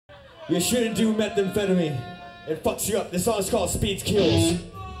You shouldn't do methamphetamine. It fucks you up. This song is called Speed Kills.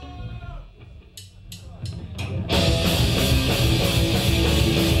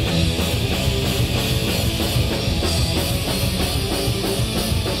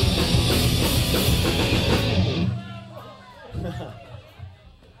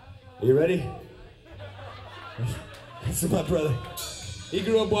 You ready? This is my brother. He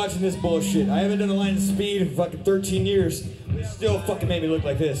grew up watching this bullshit. I haven't done a line of speed in fucking 13 years. But it still fucking made me look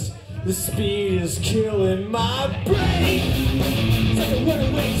like this. The speed is killing my brain. It's like a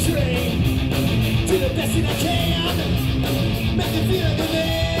runaway train. Do the best that I can. Make me feel like a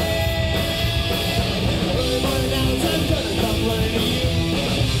man. Early morning hours, I'm gonna come running to you.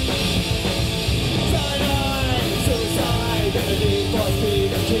 Cyanide, suicide, got the need for speed.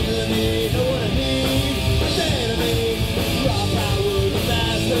 It's killing me. Know what I need? Methamphetamine, raw power, the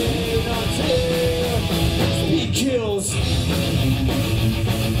fast lane until speed kills.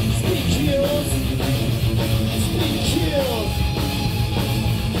 Speed kills. Speed kills.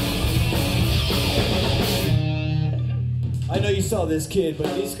 I know you saw this kid,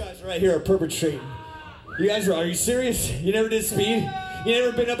 but these guys right here are perpetrating. You guys are you serious? You never did speed? You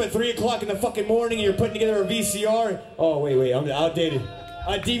never been up at 3 o'clock in the fucking morning and you're putting together a VCR? Oh, wait, I'm outdated.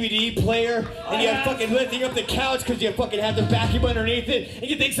 A DVD player, and you're fucking lifting up the couch because you fucking have the vacuum underneath it, and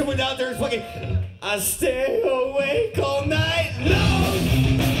you think someone's out there is fucking, I stay awake all night long,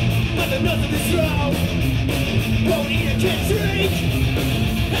 but the nothing is wrong, won't eat, I can't drink,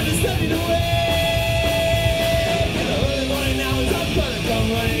 and there's nothing away. In the early morning hours, I'm gonna come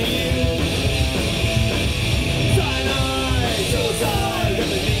running to you. Cyanide, suicide, got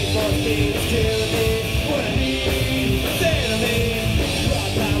the need for speed, it's killing me. What I need, methamphetamine, raw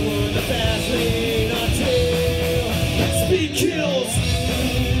power, the fast lane until speed kills.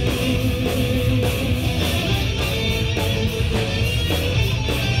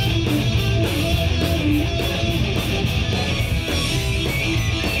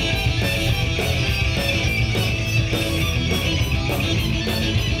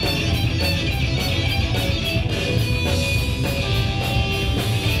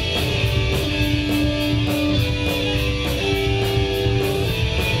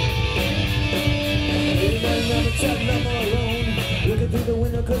 Looking through the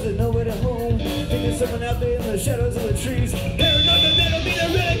window cause there's nobody home. Thinking someone out there in the shadows of the trees.